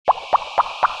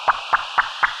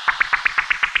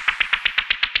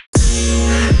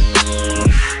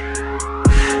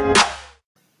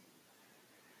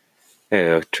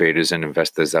traders and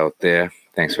investors out there.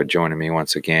 Thanks for joining me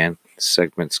once again. The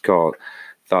segment's called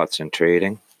Thoughts in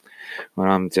Trading.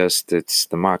 The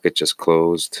market just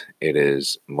closed. It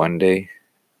is Monday,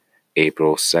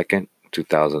 April 2nd,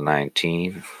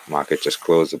 2019. Market just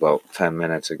closed about 10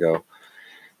 minutes ago.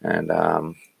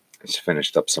 And just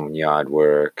finished up some yard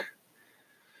work.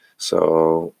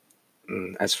 So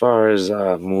as far as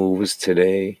moves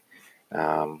today,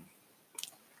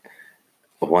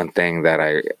 one thing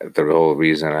the whole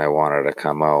reason I wanted to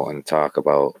come out and talk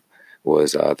about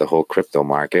was the whole crypto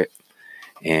market.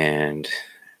 And,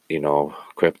 I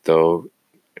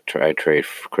trade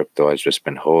crypto. I've just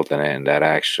been holding it, and that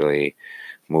actually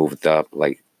moved up,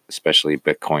 like especially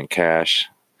Bitcoin Cash.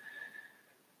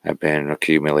 I've been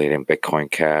accumulating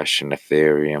Bitcoin Cash and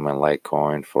Ethereum and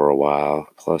Litecoin for a while.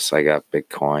 Plus, I got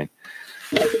Bitcoin.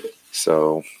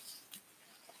 So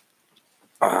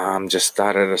just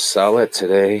started to sell it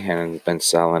today and been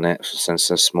selling it since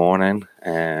this morning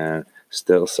and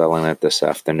still selling it this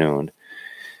afternoon.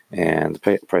 And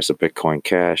the price of Bitcoin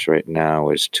Cash right now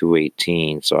is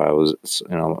 $218. So I was,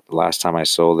 last time I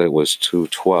sold it was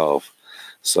 $212.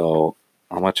 So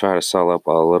I'm going to try to sell up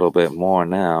a little bit more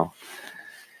now.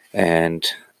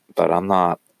 But I'm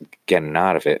not getting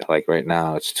out of it. Like right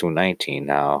now it's $219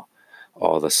 now.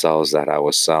 All the sells that I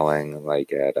was selling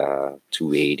like at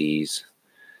 $280s,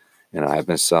 I've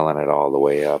been selling it all the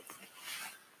way up.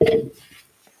 $219,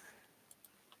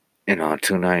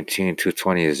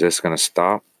 $220, is this going to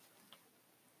stop?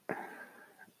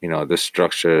 This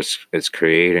structure is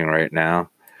creating right now.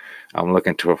 I'm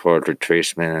looking for a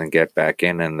retracement and get back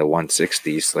in the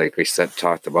 160s like we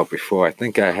talked about before. I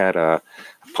think I had a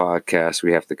podcast,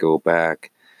 we have to go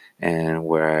back, and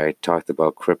where I talked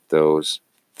about cryptos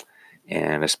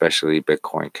and especially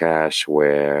Bitcoin Cash,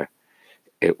 where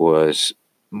it was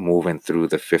moving through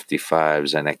the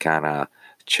 55s and it kind of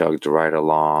chugged right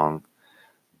along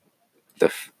the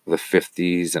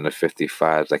 50s and the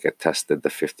 55s. Like it tested the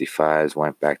 55s,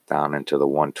 went back down into the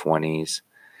 120s,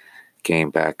 came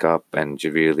back up and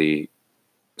really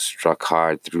struck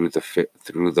hard through the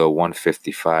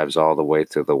 155s all the way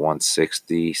to the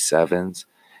 167s,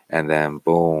 and then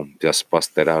boom, just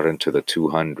busted out into the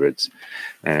 200s,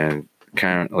 and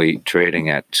currently trading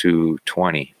at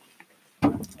 220.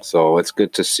 So it's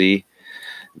good to see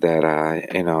that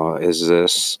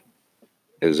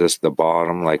is this the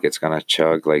bottom? Like it's gonna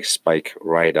chug, like spike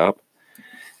right up?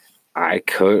 I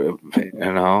could,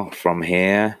 from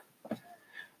here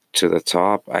to the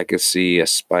top, I could see a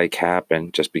spike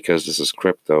happen just because this is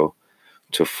crypto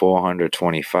to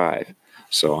 425.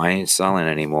 So I ain't selling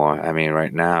anymore. I mean,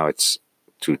 right now it's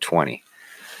 220.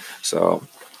 So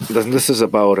this is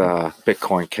about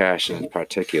Bitcoin Cash in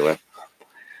particular.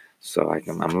 So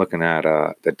I'm looking at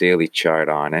the daily chart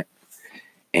on it,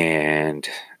 and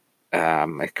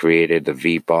I created the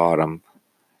V bottom,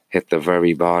 hit the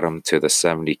very bottom to the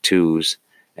 72s,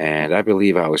 and I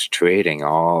believe I was trading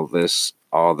all this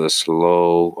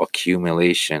low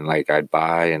accumulation. Like I'd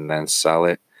buy and then sell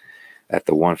it at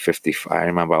the 155. I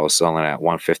remember I was selling at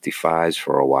 155s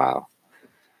for a while,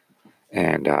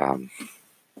 and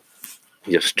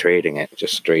just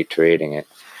straight trading it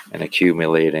and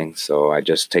accumulating. So I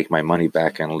just take my money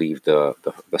back and leave the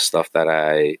stuff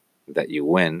that you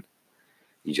win.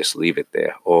 You just leave it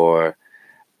there, or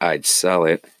I'd sell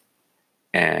it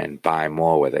and buy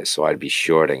more with it. So I'd be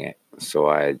shorting it. So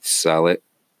I'd sell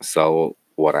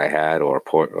what I had, or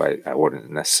I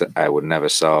would never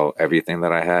sell everything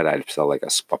that I had. I'd sell like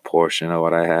a portion of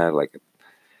what I had, like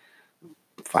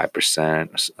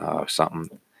 5% or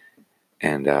something,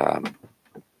 and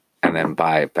then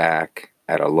buy it back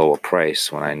at a lower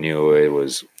price when I knew it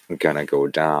was gonna go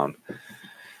down.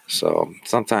 So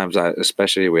sometimes,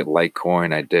 especially with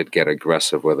Litecoin, I did get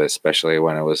aggressive with it, especially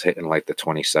when it was hitting like the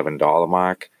 $27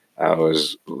 mark. I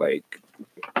was like,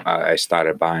 I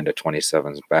started buying the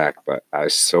 27s back, but I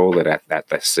sold it at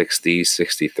the 60s,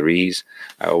 63s.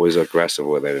 I was aggressive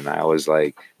with it, and I was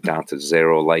like down to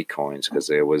 0 Litecoins because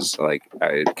it was like,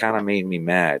 it kind of made me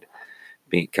mad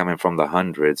coming from the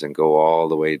hundreds and go all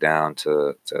the way down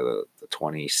to the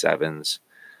 27s.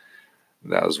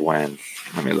 That was when,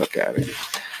 let me look at it.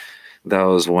 That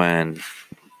was when,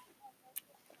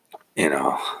 it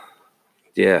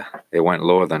went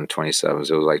lower than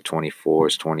 27s. It was like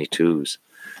 24s, 22s.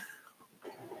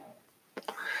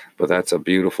 But that's a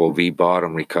beautiful V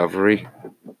bottom recovery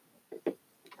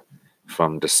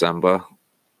from December.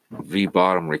 V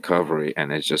bottom recovery,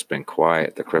 and it's just been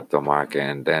quiet, the crypto market,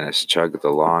 and then it's chugged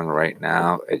along right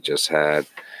now. It just had,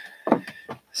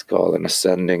 it's called an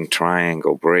ascending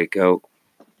triangle breakout,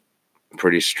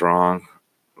 pretty strong,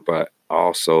 but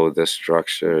also this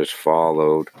structure is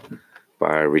followed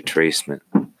by a retracement,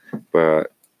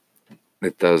 but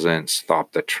it doesn't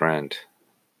stop the trend.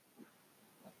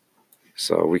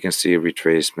 So we can see a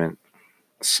retracement,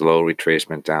 slow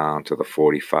retracement down to the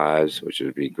 45s, which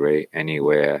would be great.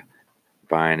 Anywhere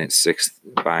buying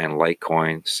Litecoin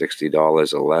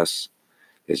 $60 or less.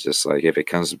 It's just like if it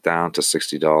comes down to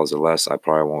 $60 or less, I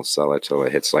probably won't sell it till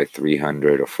it hits like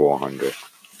 300 or 400.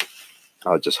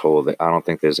 I'll just hold it. I don't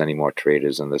think there's any more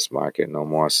traders in this market no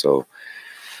more. So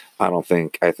I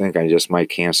think I just might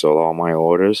cancel all my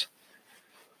orders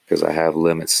because I have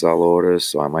limit sell orders.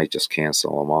 So I might just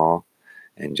cancel them all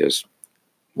and just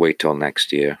wait till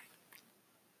next year.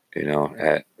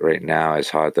 Right now,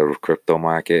 it's hard, the crypto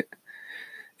market,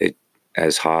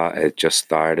 it just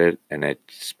started and it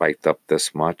spiked up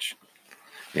this much.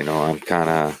 I'm kind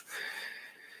of,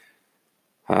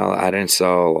 I didn't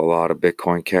sell a lot of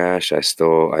Bitcoin Cash. I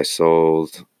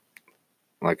sold,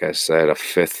 like I said, a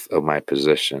fifth of my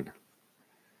position.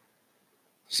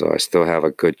 So I still have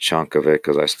a good chunk of it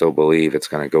because I still believe it's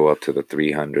going to go up to the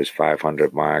 300s,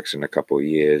 500 marks in a couple of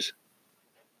years.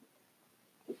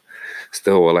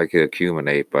 Still would like to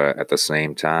accumulate, but at the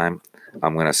same time,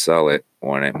 I'm going to sell it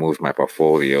when it moves my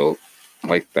portfolio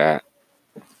like that.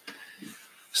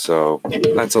 So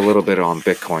that's a little bit on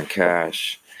Bitcoin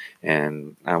Cash.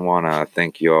 And I want to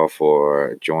thank you all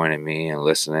for joining me and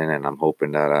listening. And I'm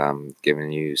hoping that I'm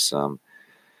giving you some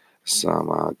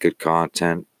good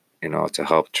content, to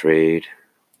help trade.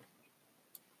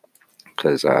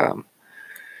 Because,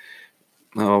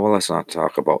 let's not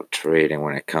talk about trading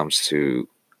when it comes to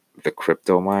the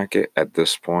crypto market at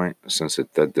this point, since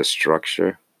the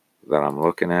structure that I'm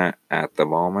looking at the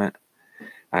moment.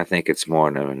 I think it's more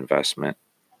an investment.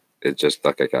 It's just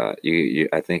like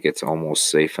I think it's almost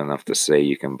safe enough to say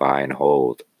you can buy and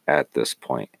hold at this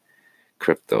point.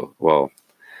 Crypto. Well,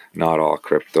 not all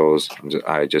cryptos.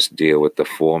 I just deal with the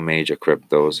four major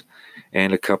cryptos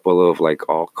and a couple of like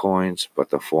altcoins, but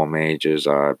the four majors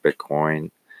are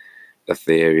Bitcoin,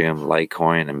 Ethereum,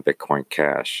 Litecoin, and Bitcoin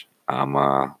Cash.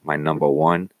 My number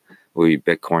one will be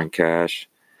Bitcoin Cash,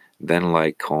 then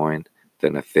Litecoin,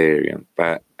 then Ethereum.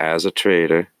 But as a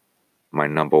trader, my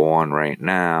number one right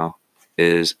now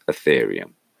is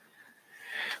Ethereum.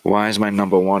 Why is my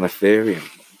number one Ethereum,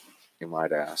 you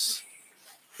might ask?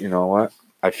 You know what?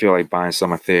 I feel like buying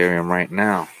some Ethereum right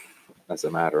now, as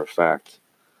a matter of fact.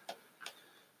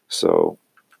 So,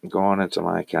 going into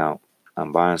my account,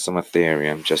 I'm buying some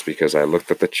Ethereum just because I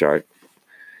looked at the chart.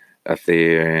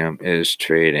 Ethereum is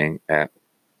trading at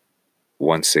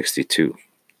 162.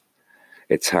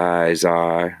 Its highs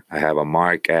are, I have a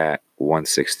mark at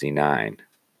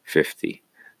 169.50.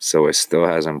 So it still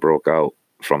hasn't broke out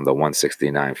from the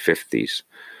 169.50s.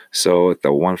 So at the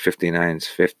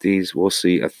 159.50s, we'll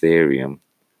see Ethereum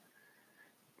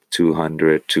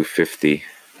 200, 250,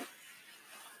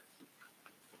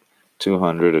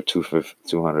 200 or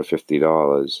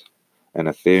 $250. And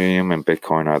Ethereum and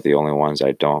Bitcoin are the only ones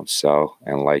I don't sell,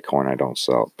 and Litecoin I don't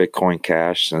sell. Bitcoin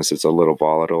Cash, since it's a little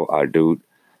volatile, I do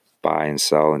buy and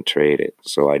sell and trade it.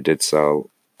 So I did sell,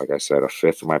 like I said, a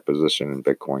fifth of my position in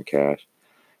Bitcoin Cash,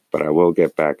 but I will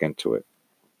get back into it.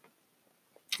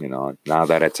 Now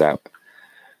that it's at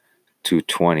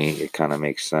 220, it kind of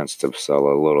makes sense to sell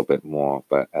a little bit more.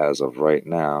 But as of right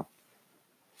now,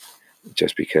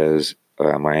 just because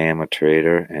I am a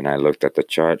trader and I looked at the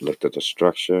chart, looked at the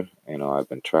structure, I've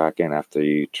been tracking. After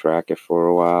you track it for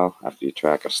a while, after you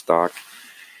track a stock,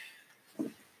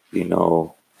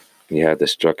 you have the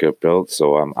structure built.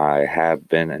 So I have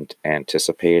been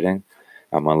anticipating.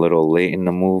 I'm a little late in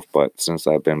the move, but since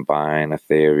I've been buying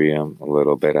Ethereum a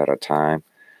little bit at a time,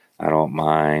 I don't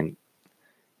mind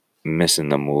missing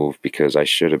the move because I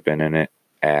should have been in it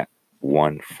at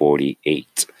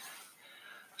 148.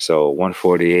 So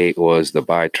 148 was the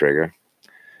buy trigger.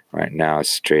 Right now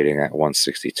it's trading at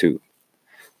 162.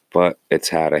 But it's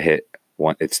had a hit.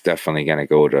 It's definitely going to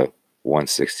go to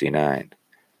 169.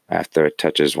 After it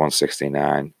touches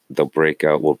 169, the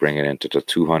breakout will bring it into the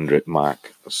 200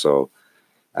 mark. So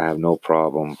I have no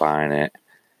problem buying it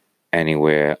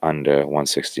anywhere under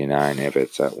 169. If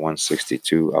it's at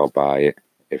 162, I'll buy it.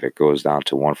 If it goes down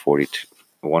to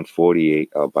 148,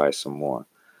 I'll buy some more.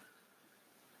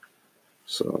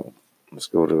 So let's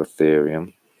go to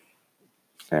Ethereum.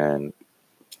 And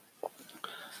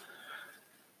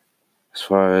as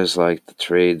far as like the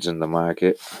trades in the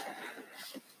market,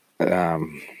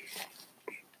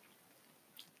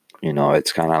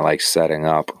 it's kind of like setting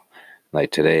up.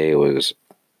 Like today was,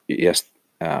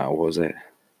 what was it?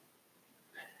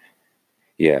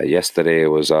 Yeah, yesterday it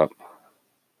was up.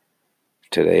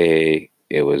 Today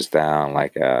it was down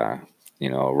like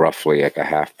roughly like a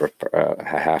half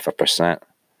a percent.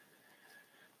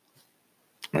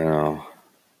 you know,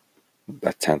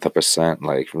 a tenth of a percent,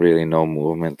 like really no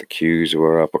movement. The Qs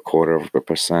were up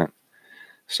 1/4%.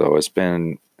 So it's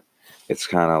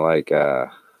kind of like,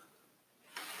 at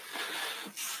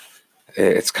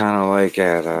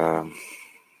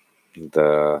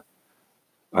the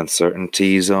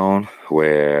uncertainty zone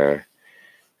where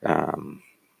um,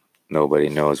 nobody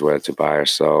knows whether to buy or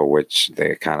sell, which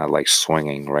they're kind of like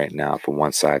swinging right now from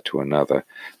one side to another.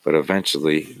 But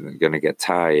eventually, they're going to get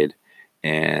tired,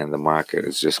 and the market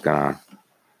is just going to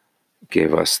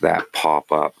give us that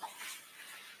pop up.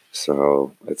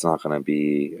 So it's not going to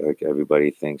be like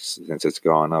everybody thinks, since it's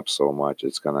gone up so much,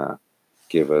 it's going to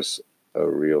give us a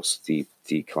real steep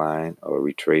decline or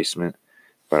retracement.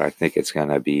 But I think it's going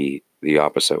to be the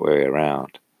opposite way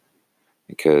around,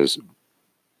 because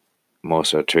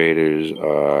most of our traders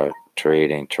are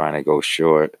trading, trying to go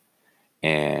short,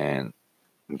 and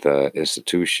the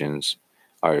institutions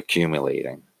are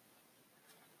accumulating.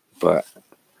 But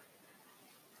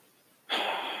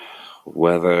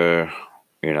whether,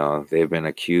 they've been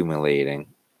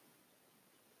accumulating,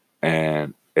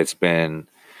 and it's been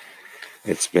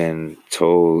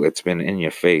told, it's been in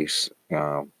your face,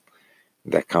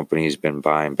 that companies been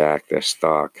buying back their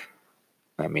stock.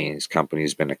 That means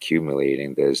companies been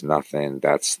accumulating. There's nothing.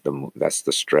 That's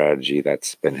the strategy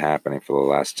that's been happening for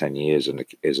the last 10 years, and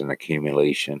is an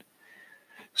accumulation.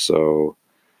 So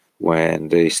when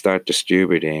they start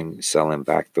distributing, selling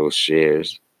back those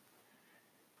shares,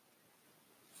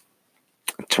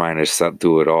 trying to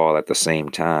do it all at the same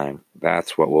time,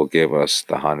 that's what will give us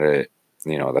the 100,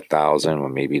 the 1,000, or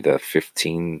maybe the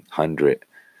 1,500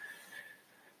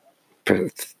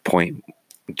 point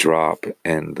drop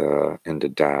in the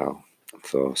Dow.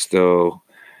 So still,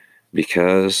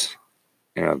 because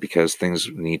because things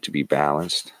need to be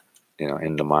balanced,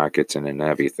 in the markets and in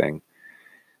everything.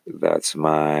 That's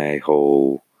my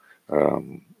whole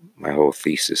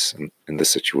thesis in the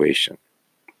situation.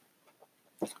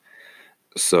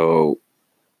 So,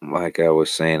 like I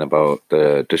was saying about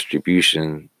the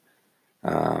distribution,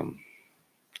 um,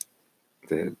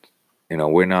 the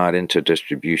we're not into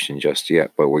distribution just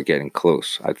yet, but we're getting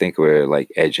close. I think we're like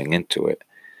edging into it.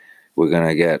 We're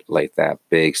gonna get like that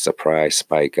big surprise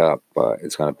spike up, but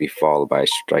it's gonna be followed by a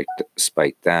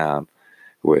spike down,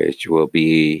 which will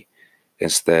be,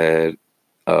 instead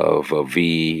of a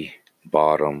V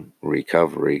bottom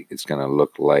recovery, it's gonna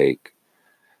look like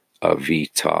a V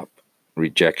top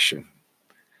rejection,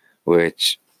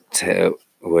 which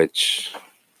which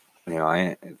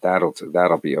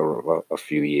that'll be a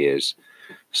few years.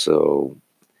 So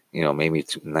maybe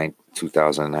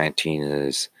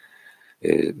 2019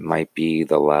 it might be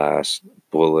the last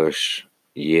bullish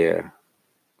year,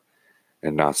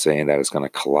 and not saying that it's going to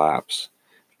collapse,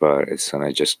 but it's going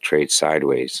to just trade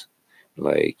sideways.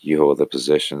 Like, you hold the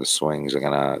position,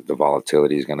 the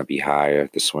volatility is gonna be higher.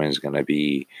 The swing's gonna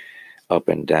be up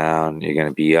and down. You're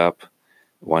gonna be up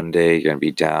one day, you're gonna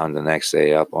be down the next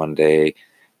day, up one day.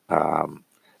 A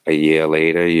year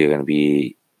later, you're gonna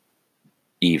be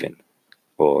even,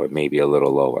 or maybe a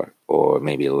little lower, or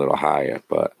maybe a little higher.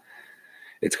 But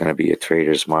it's gonna be a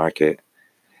trader's market,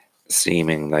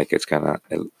 seeming like it's gonna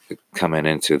coming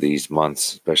into these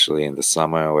months, especially in the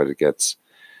summer, where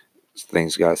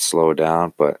things got slowed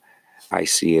down. But I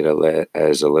see it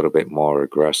as a little bit more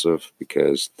aggressive,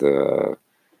 because the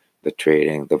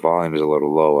trading, the volume is a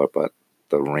little lower, but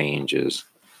the ranges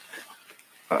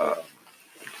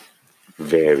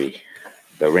vary.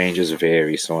 The ranges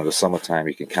vary. So in the summertime,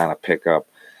 you can kind of pick up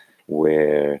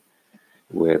where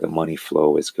the money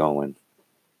flow is going.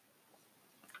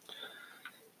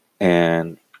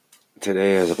 And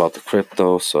today is about the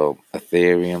crypto. So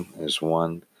Ethereum is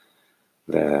one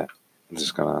that I'm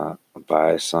just gonna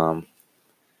buy some.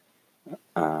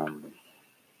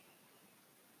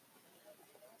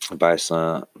 Buy a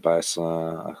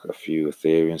few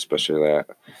Ethereum, especially that.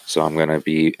 So I'm gonna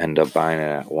end up buying it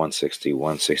at 160,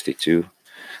 162.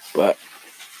 But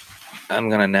I'm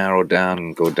gonna narrow down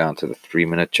and go down to the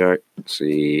 3-minute chart,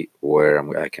 see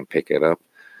where I can pick it up.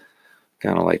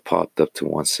 Kind of like popped up to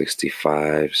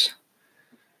 165s.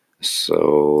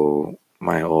 So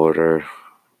my order,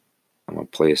 I'm gonna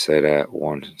place it at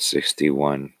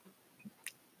 161.11.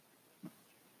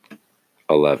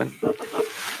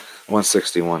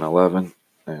 161.11,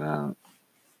 and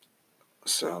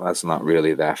so that's not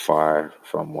really that far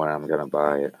from where I'm gonna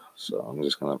buy it. So I'm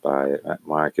just gonna buy it at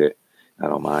market. I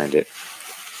don't mind it.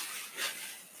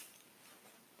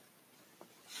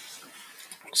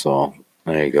 So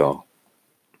there you go.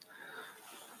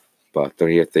 Bought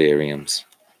 3 Ethereums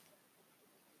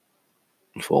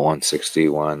for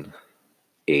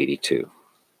 161.82.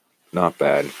 Not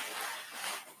bad.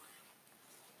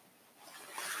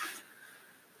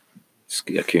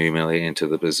 accumulate into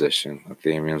the position.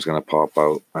 Ethereum's gonna pop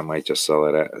out. I might just sell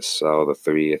the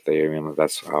 3 Ethereum.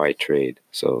 That's how I trade.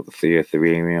 So the 3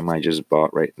 Ethereum I just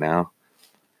bought right now,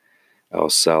 I'll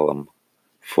sell them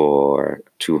for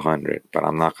 200. But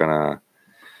I'm not gonna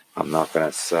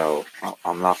sell.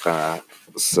 I'm not gonna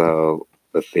sell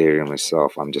Ethereum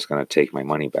itself. I'm just gonna take my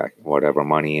money back. Whatever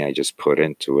money I just put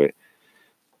into it.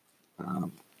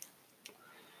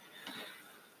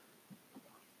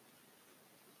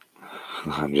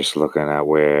 I'm just looking at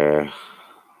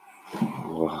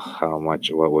how much,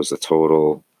 what was the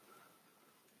total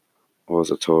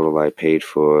I paid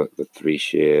for the 3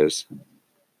 shares.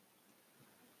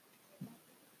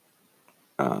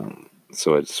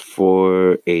 So it's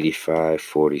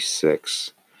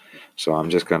 485.46. So I'm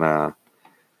gonna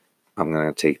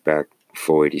take back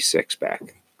 486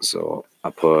 back. So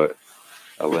I put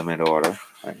a limit order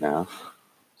right now.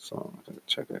 So I'm gonna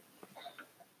check it.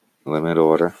 Limit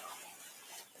order.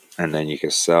 And then you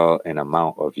can sell an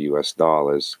amount of US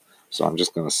dollars. So I'm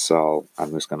just gonna sell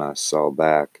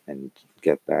back and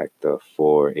get back the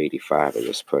 485 I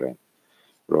just put in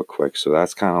real quick. So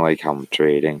that's kind of like how I'm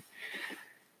trading.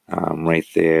 Right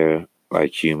there, I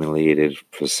accumulated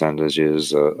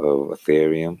percentages of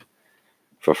Ethereum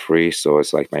for free. So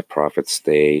it's like my profits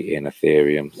stay in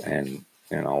Ethereum. And,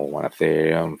 when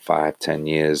Ethereum 5-10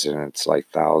 years and it's like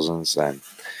thousands, then,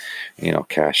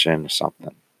 cash in or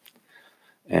something.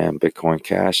 And Bitcoin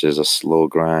Cash is a slow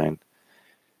grind.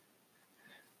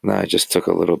 Now I just took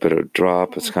a little bit of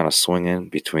drop. It's kind of swinging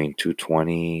between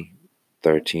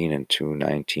 220.13 and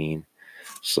 219.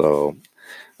 So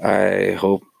I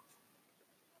hope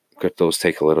cryptos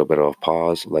take a little bit of a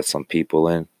pause, let some people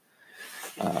in.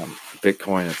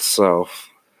 Bitcoin itself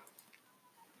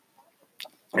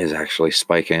is actually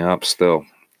spiking up still,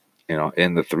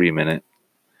 in the 3-minute,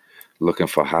 looking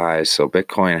for highs. So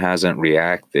Bitcoin hasn't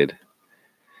reacted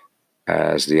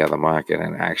as the other market,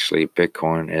 and actually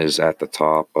Bitcoin is at the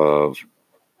top of,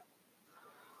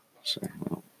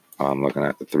 I'm looking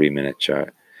at the 3-minute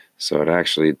chart. So it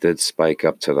actually did spike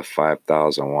up to the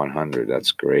 5,100.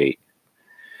 That's great.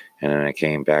 And then it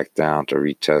came back down to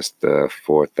retest the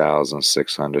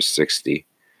 4,660.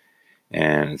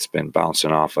 And it's been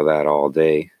bouncing off of that all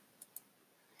day.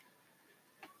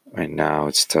 Right now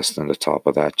it's testing the top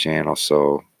of that channel.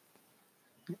 So,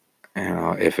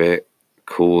 if it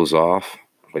cools off,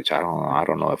 which I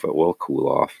don't know if it will cool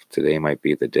off. Today might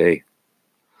be the day.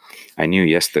 I knew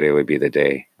yesterday would be the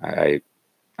day. I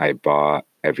bought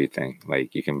everything.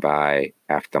 Like, you can buy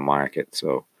aftermarket,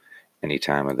 so any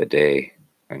time of the day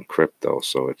in crypto.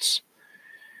 So it's,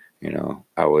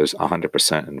 I was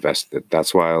 100% invested.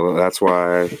 That's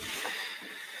why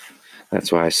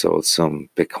I sold some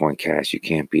Bitcoin Cash. You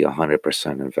can't be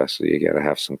 100% invested. You got to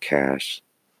have some cash.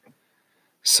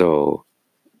 So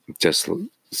just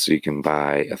so you can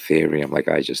buy Ethereum like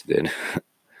I just did.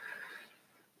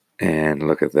 And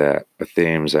look at that.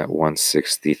 Ethereum's at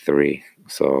 163.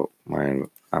 So I'm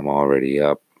already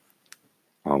up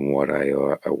on what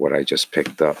I just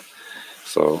picked up.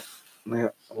 So yeah,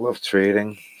 I love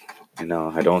trading. I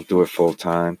don't do it full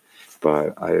time,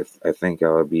 but I think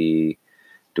I'll be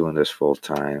doing this full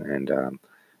time. And I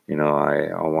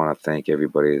want to thank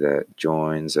everybody that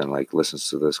joins and listens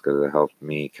to this, because it helped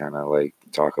me kind of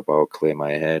talk about, clear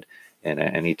my head. And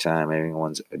at any time,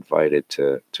 anyone's invited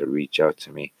to reach out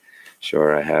to me.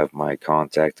 Sure, I have my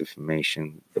contact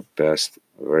information. The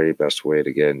very best way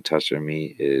to get in touch with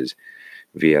me is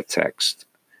via text.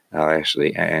 I'll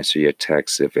actually answer your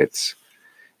text if it's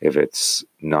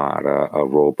not a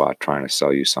robot trying to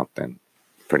sell you something,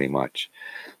 pretty much.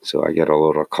 So I get a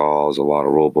lot of calls, a lot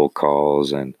of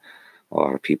robocalls, and a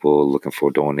lot of people looking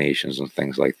for donations and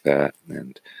things like that.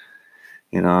 And,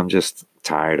 I'm just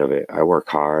tired of it. I work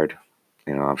hard.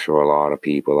 I'm sure a lot of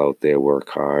people out there work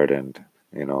hard, and,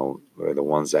 we're the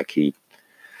ones that keep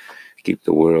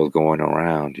the world going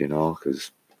around,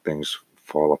 because things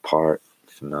fall apart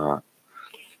if not.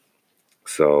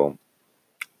 So,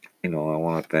 I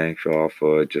want to thank y'all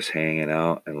for just hanging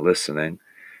out and listening.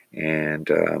 And,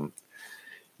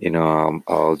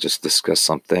 I'll just discuss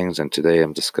some things. And today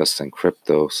I'm discussing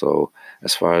crypto. So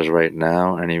as far as right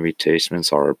now, any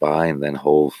retracements are a buy and then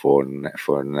hold for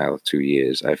another 2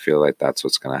 years. I feel like that's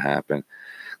what's going to happen.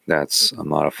 I'm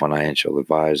not a financial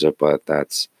advisor, but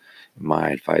that's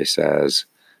my advice as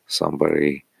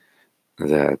somebody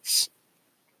that's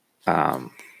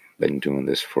been doing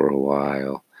this for a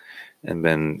while and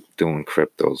been doing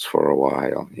cryptos for a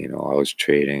while. I was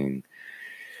trading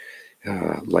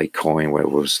Litecoin where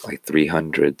it was like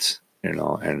 300s,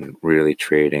 and really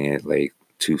trading it like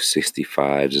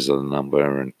 265s is a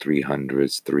number, and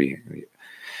 300s,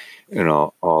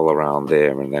 all around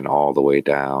there, and then all the way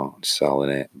down, selling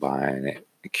it, buying it,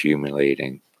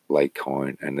 accumulating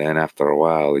Litecoin. And then after a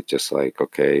while, it's just like,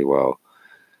 okay, well,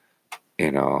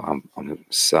 I'm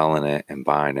selling it and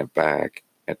buying it back.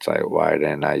 It's like, why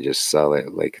didn't I just sell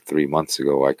it like 3 months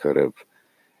ago? I could have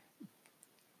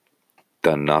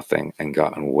done nothing and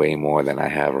gotten way more than I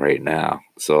have right now.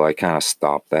 So I kind of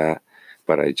stopped that,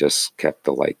 but I just kept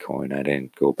the Litecoin. I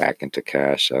didn't go back into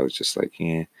cash. I was just like,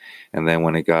 yeah. And then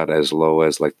when it got as low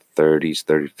as like the 30s,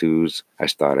 32s, I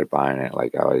started buying it.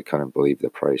 Like, I couldn't believe the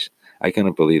price. I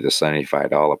couldn't believe the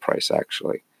 $75 price,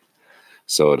 actually.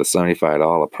 So the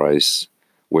 $75 price,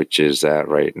 which is at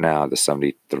right now the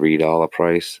 $73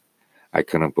 price, I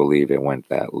couldn't believe it went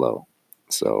that low.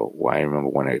 So I remember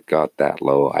when it got that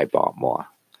low, I bought more.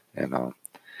 You know,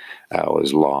 I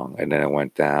was long, and then it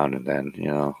went down, and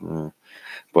then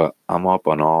But I'm up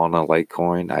on all the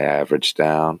Litecoin. I averaged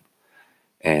down,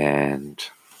 and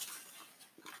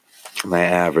my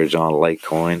average on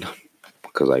Litecoin,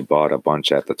 because I bought a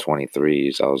bunch at the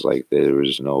 23s. I was like, there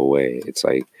is no way. It's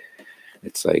like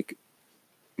it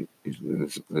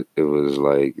was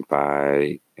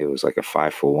like a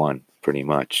 5 for 1 pretty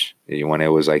much when it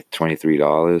was like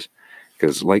 $23,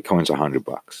 because Litecoin's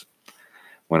 $100.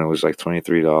 When it was like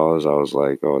 $23, I was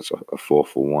like, oh, it's a 4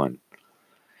 for 1.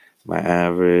 My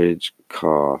average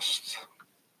cost.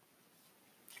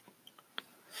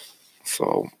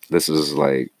 So this is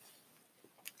like,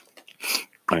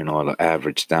 I know the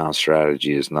average down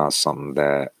strategy is not something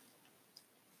that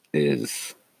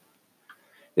is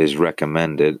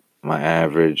recommended. My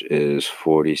average is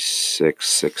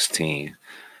 46.16,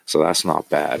 so that's not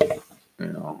bad.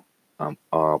 I'm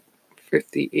up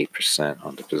 58%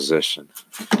 on the position,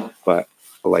 but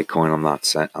Litecoin, I'm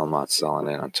not selling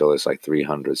it until it's like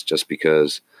 300s, just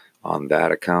because on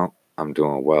that account I'm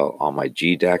doing well. On my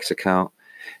GDAX account,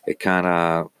 it kind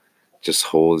of just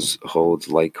holds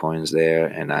Litecoins there,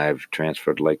 and I've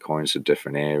transferred Litecoins to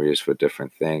different areas for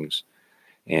different things.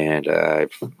 And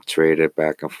I've traded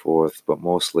back and forth, but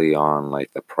mostly on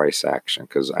like the price action,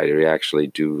 because I actually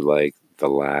do like the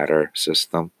ladder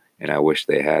system, and I wish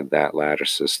they had that ladder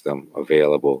system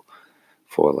available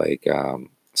for like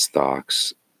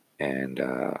stocks and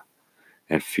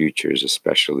futures,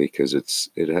 especially because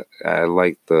I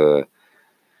like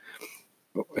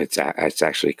it's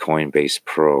actually Coinbase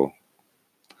Pro.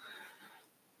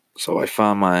 So I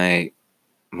found my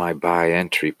buy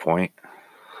entry point,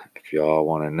 if y'all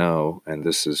want to know, and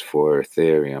this is for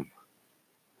Ethereum.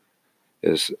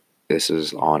 This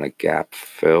is on a gap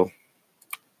fill,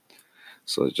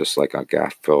 so just like a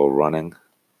gap fill running,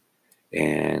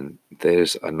 and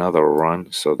there's another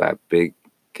run. So that big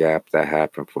gap that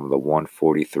happened from the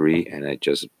 143 and it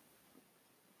just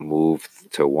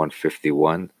moved to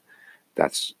 151.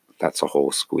 That's a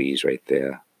whole squeeze right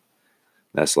there.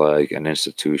 That's like an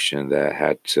institution that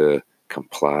had to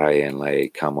comply and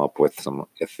like come up with some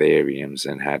Ethereums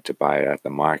and had to buy it at the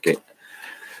market.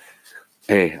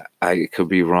 Hey, I could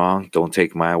be wrong. Don't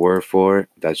take my word for it.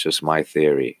 That's just my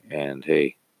theory. And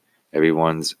hey,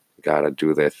 everyone's got to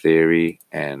do their theory.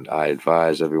 And I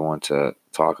advise everyone to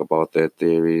talk about their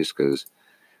theories, because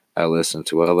I listen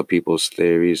to other people's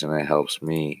theories and it helps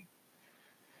me.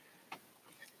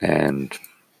 And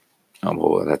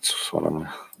that's what I'm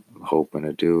hoping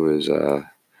to do, is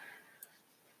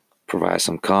provide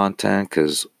some content,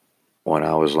 because when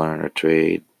I was learning to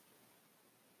trade,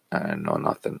 I didn't know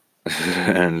nothing.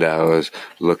 And I was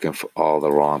looking for all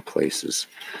the wrong places.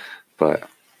 But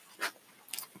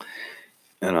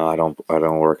I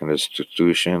don't work in an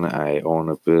institution. I own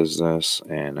a business,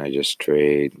 and I just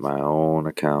trade my own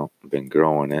account. I've been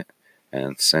growing it,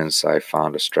 and since I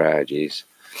found the strategies,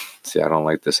 see, I don't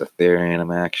like this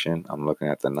Ethereum action. I'm looking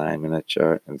at the 9-minute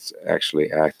chart. It's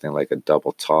actually acting like a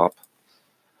double top.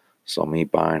 So me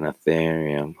buying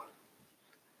Ethereum,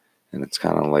 and it's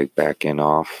kind of like backing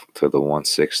off to the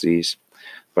 160s,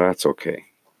 but that's okay.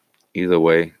 Either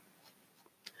way,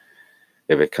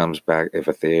 if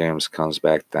Ethereum comes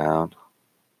back down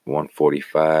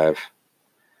 145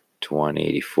 to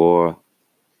 184,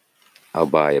 I'll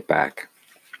buy it back.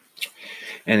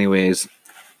 Anyways,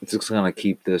 just gonna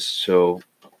keep this show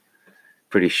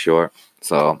pretty short.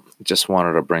 So just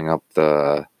wanted to bring up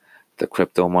the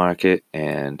crypto market,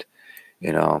 and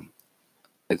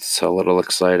it's a little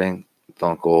exciting.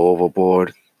 Don't go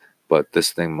overboard, but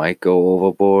this thing might go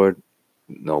overboard.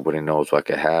 Nobody knows what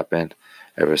could happen.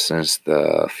 Ever since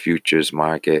the futures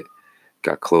market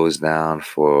got closed down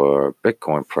for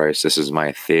Bitcoin price, this is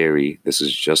my theory. This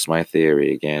is just my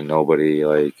theory. Again, nobody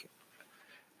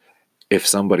if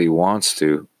somebody wants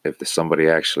to, if somebody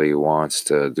actually wants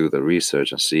to do the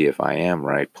research and see if I am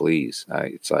right, please.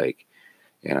 It's like,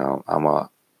 I'm a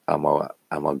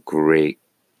great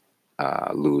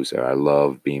loser. I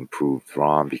love being proved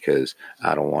wrong because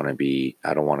I don't want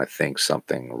to think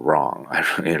something wrong.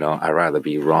 I'd rather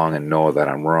be wrong and know that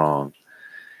I'm wrong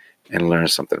and learn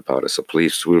something about it. So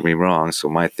please prove me wrong. So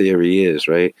my theory is,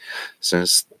 right,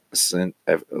 since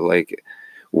like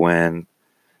when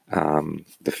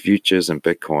the futures and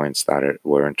Bitcoin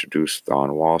were introduced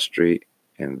on Wall Street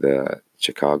in the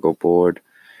Chicago board,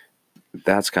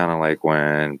 that's kind of like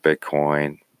when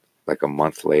Bitcoin, like a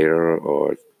month later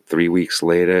or 3 weeks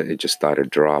later, it just started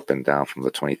dropping down from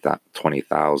the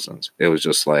 20,000s. It was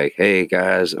just like, hey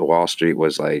guys, Wall Street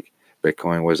was like,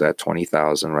 Bitcoin was at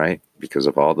 20,000, right? Because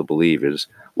of all the believers.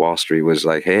 Wall Street was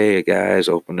like, hey guys,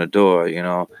 open the door,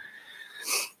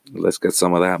 let's get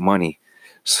some of that money.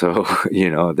 So,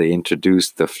 they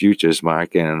introduced the futures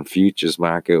market, and futures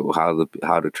market, how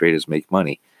the traders make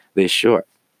money. They short.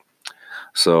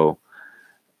 So,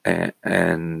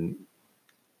 and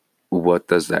what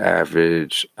does the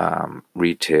average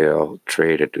retail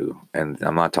trader do? And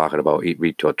I'm not talking about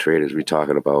retail traders. We're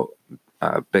talking about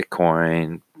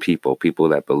Bitcoin people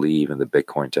that believe in the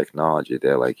Bitcoin technology.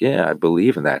 They're like, yeah, I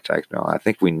believe in that technology. I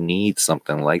think we need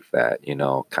something like that,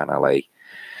 kind of like,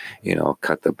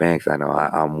 cut the banks. I know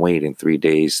I'm waiting 3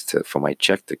 days for my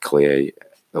check to clear.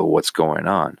 What's going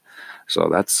on? So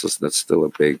that's still a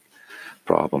big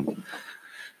problem.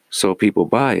 So people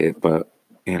buy it, but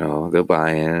they're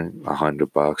buying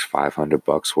 $100,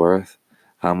 $500 worth.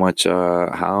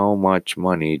 How much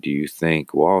money do you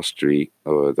think Wall Street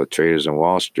or the traders in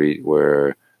Wall Street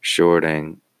were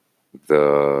shorting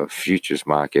the futures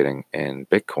market in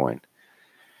Bitcoin?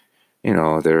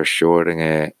 They're shorting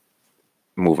it,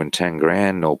 moving 10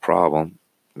 grand, no problem.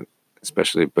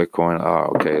 Especially Bitcoin.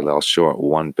 Oh, okay, I'll short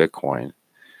one Bitcoin.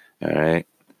 All right.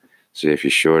 So if you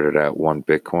shorted at one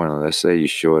Bitcoin, let's say you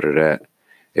shorted at,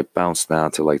 it bounced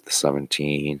down to like the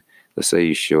 17. Let's say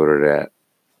you shorted at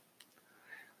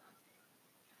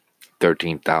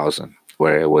 13,000,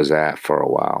 where it was at for a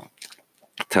while,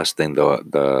 testing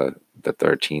the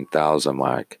 13,000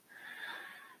 mark.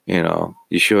 You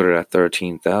short it at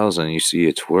 13,000, you see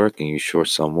it's working, you short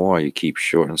some more, you keep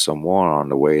shorting some more on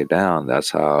the way down.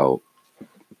 That's how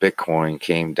Bitcoin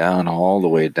came down all the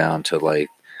way down to like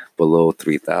below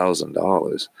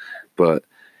 $3,000. But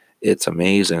it's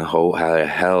amazing how it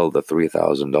held the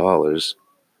 $3,000,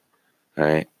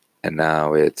 right? And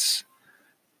now it's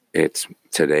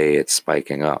today it's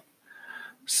spiking up.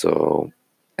 So,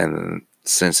 and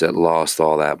since it lost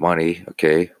all that money,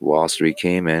 okay, Wall Street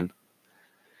came in,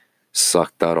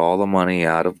 sucked out all the money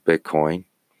out of Bitcoin,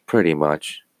 pretty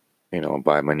much,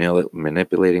 by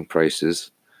manipulating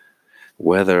prices.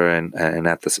 Whether and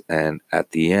at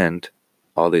the end,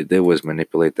 all they did was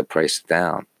manipulate the price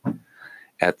down.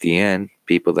 At the end,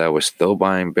 people that were still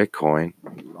buying Bitcoin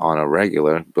on a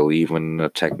regular, believing in the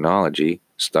technology,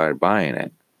 started buying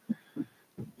it.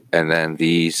 And then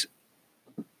these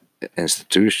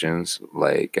institutions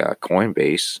like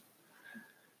Coinbase,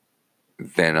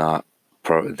 they're not,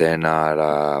 they're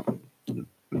not,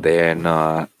 they're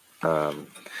not,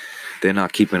 they're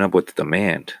not keeping up with the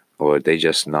demand, or they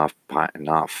just not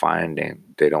finding.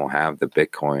 They don't have the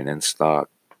Bitcoin in stock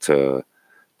to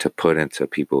put into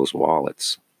people's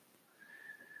wallets.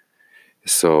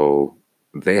 So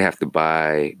they have to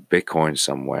buy Bitcoin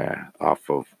somewhere off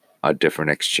of a different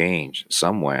exchange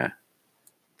somewhere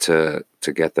to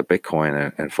get the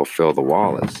Bitcoin and fulfill the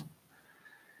wallets.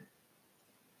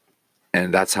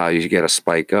 And that's how you get a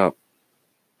spike up.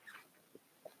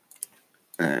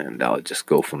 And I'll just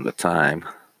go from the time,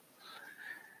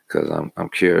 because I'm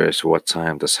curious what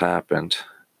time this happened.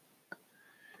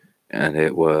 And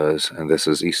this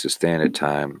is Eastern Standard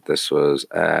Time. This was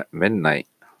at midnight,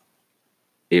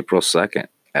 April 2nd,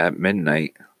 at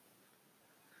midnight.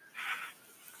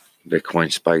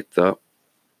 Bitcoin spiked up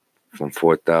from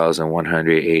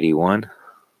 4,181.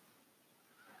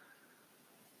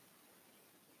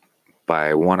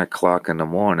 By 1 o'clock in the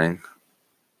morning,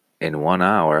 in 1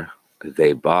 hour,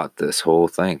 they bought this whole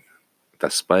thing. The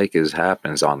spike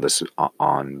happens on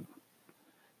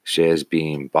shares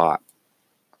being bought.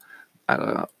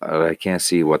 I can't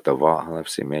see what the volume.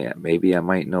 Let's see. Maybe I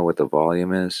might know what the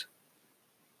volume is.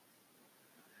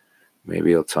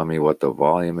 Maybe it'll tell me what the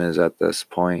volume is at this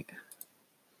point.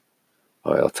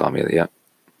 Oh, it'll tell me. Yeah.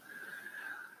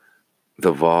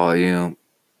 The volume.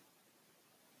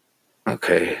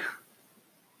 Okay.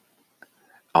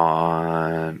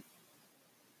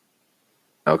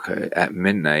 At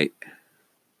midnight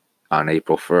on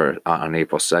April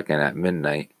 2nd at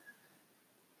midnight,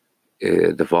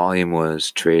 The volume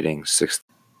was trading six.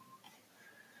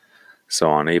 So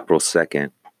on April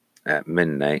 2nd at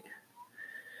midnight,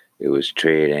 it was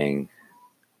trading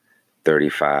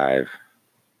 35,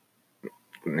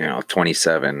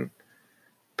 27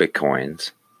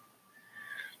 Bitcoins.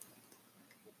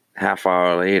 Half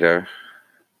hour later,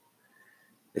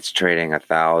 it's trading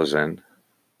 1,000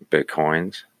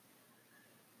 Bitcoins.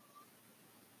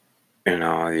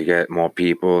 You get more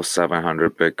people,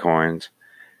 700 Bitcoins.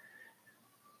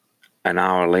 An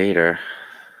hour later,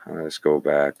 let's go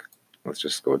back. Let's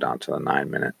just go down to the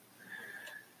 9-minute.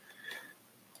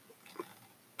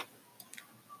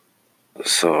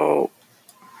 So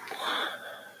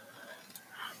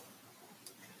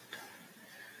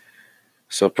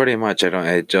pretty much,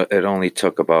 it only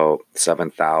took about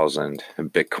 7,000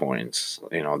 Bitcoins.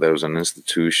 There was an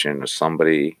institution or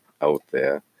somebody out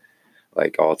there,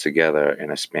 like altogether in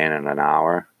a span of an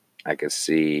hour, I could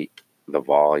see the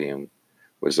volume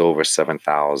was over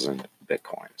 7,000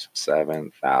 Bitcoins.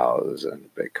 7,000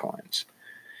 Bitcoins.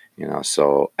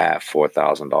 So at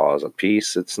 $4,000 a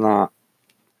piece, it's not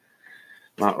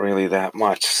really that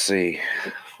much. Let's see,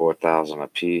 4,000 a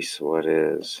piece. What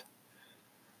is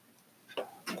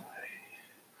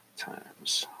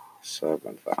times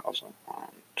 7,000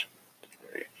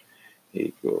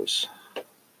 equals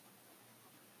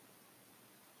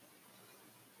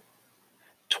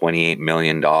 $28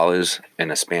 million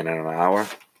in a span of an hour.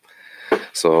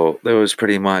 So there was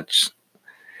pretty much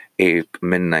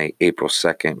midnight, April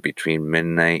 2nd, between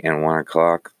midnight and 1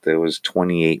 o'clock, there was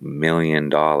 $28 million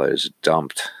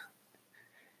dumped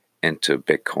into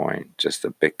Bitcoin, just the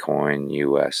Bitcoin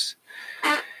US.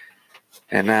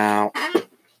 And now,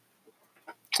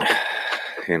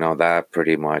 that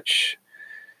pretty much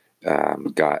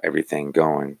got everything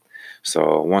going.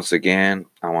 So once again,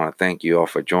 I want to thank you all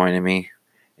for joining me,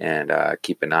 and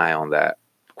keep an eye on that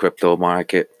crypto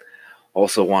market.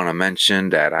 Also want to mention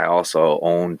that I also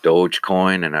own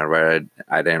Dogecoin, and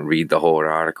I didn't read the whole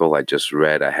article. I just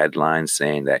read a headline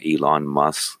saying that Elon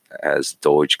Musk has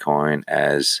Dogecoin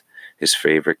as his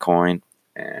favorite coin,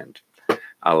 and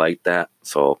I like that.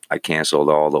 So I canceled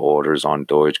all the orders on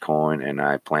Dogecoin, and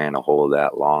I plan to hold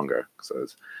that longer. So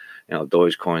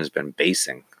Dogecoin has been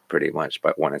basing pretty much,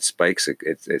 but when it spikes,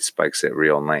 it spikes it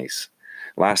real nice.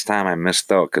 Last time I missed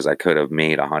out because I could have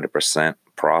made 100%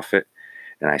 profit,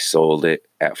 and I sold it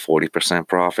at 40%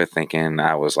 profit, thinking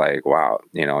I was like, wow,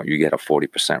 you get a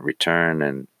 40%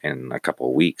 return in a couple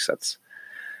of weeks.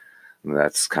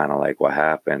 That's kind of like what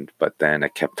happened. But then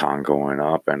it kept on going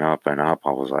up and up and up.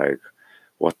 I was like,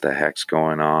 what the heck's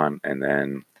going on? And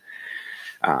then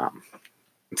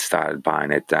started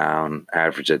buying it down,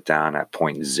 averaged it down at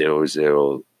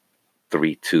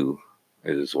 0.0032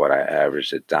 is what I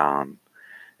averaged it down.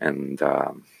 And,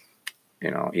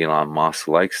 Elon Musk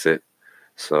likes it.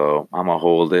 So I'm going to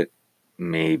hold it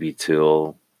maybe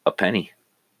till a penny.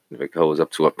 If it goes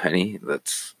up to a penny,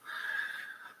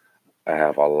 I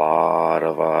have a lot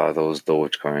of those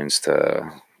Dogecoins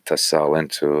to sell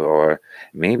into. Or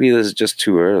maybe this is just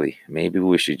too early. Maybe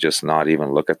we should just not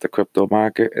even look at the crypto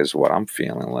market, is what I'm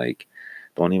feeling like.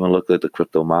 Don't even look at the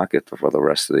crypto market for the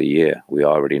rest of the year. We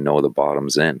already know the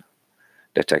bottom's in.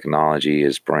 The technology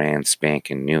is brand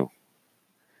spanking new.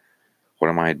 What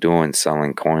am I doing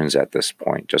selling coins at this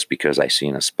point just because I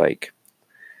seen a spike?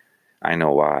 I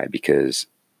know why, because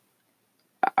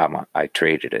I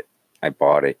traded it. I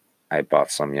bought it. I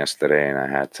bought some yesterday, and I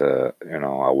had to,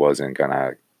 I wasn't going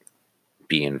to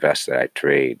be invested. I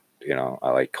trade, I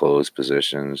like close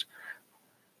positions.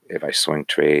 If I swing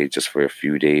trade just for a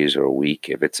few days or a week,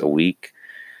 if it's a week,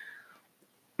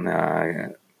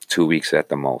 2 weeks at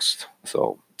the most.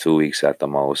 So 2 weeks at the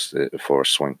most for a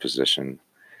swing position.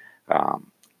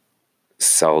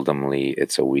 Seldomly,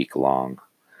 it's a week long.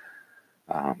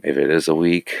 If it is a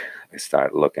week, I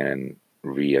start looking and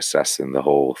reassessing the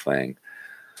whole thing.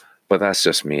 But that's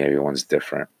just me. Everyone's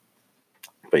different.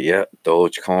 But yeah,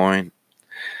 Dogecoin,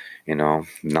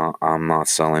 I'm not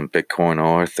selling Bitcoin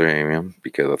or Ethereum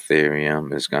because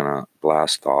Ethereum is going to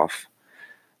blast off.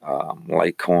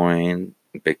 Litecoin,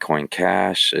 Bitcoin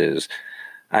Cash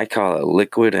I call it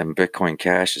liquid, and Bitcoin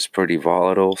Cash is pretty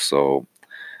volatile. So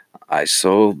I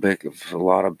sold a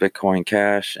lot of Bitcoin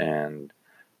Cash, and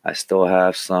I still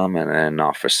have some, and then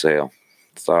not for sale.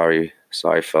 Sorry,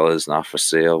 fellas, not for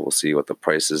sale. We'll see what the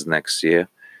price is next year,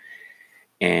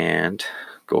 and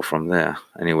go from there.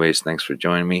 Anyways, thanks for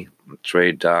joining me.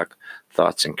 Trade Doc,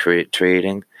 thoughts and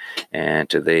trading. And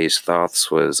today's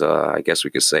thoughts was, I guess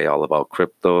we could say, all about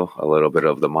crypto, a little bit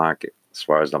of the market. As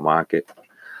far as the market,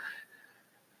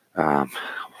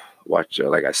 watch,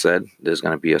 like I said, there's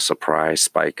going to be a surprise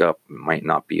spike up. It might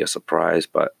not be a surprise,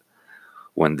 but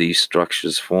When these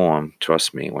structures form,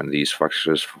 trust me, when these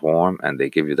structures form and they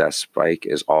give you that spike,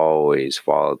 is always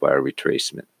followed by a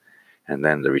retracement. And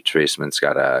then the retracement's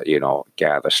got to,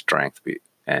 gather strength.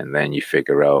 And then you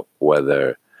figure out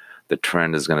whether the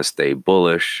trend is going to stay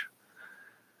bullish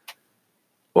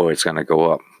or it's going to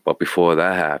go up. But before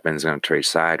that happens, it's going to trade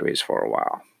sideways for a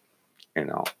while.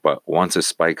 But once it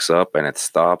spikes up and it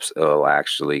stops, it'll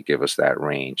actually give us that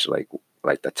range,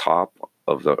 like the top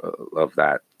of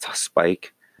that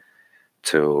spike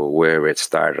to where it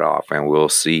started off, and we'll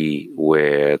see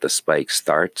where the spike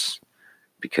starts,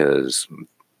 because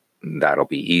that'll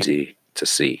be easy to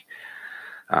see.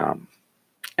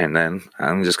 And then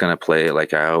I'm just going to play it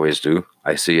like I always do.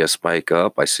 I see a spike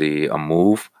up, I see a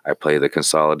move, I play the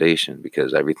consolidation,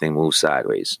 because everything moves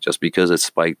sideways. Just because it's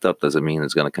spiked up doesn't mean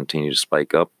it's going to continue to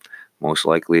spike up. Most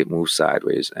likely it moves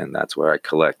sideways, and that's where I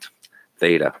collect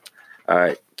theta. All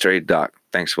right, Trade Doc,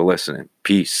 thanks for listening.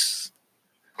 Peace.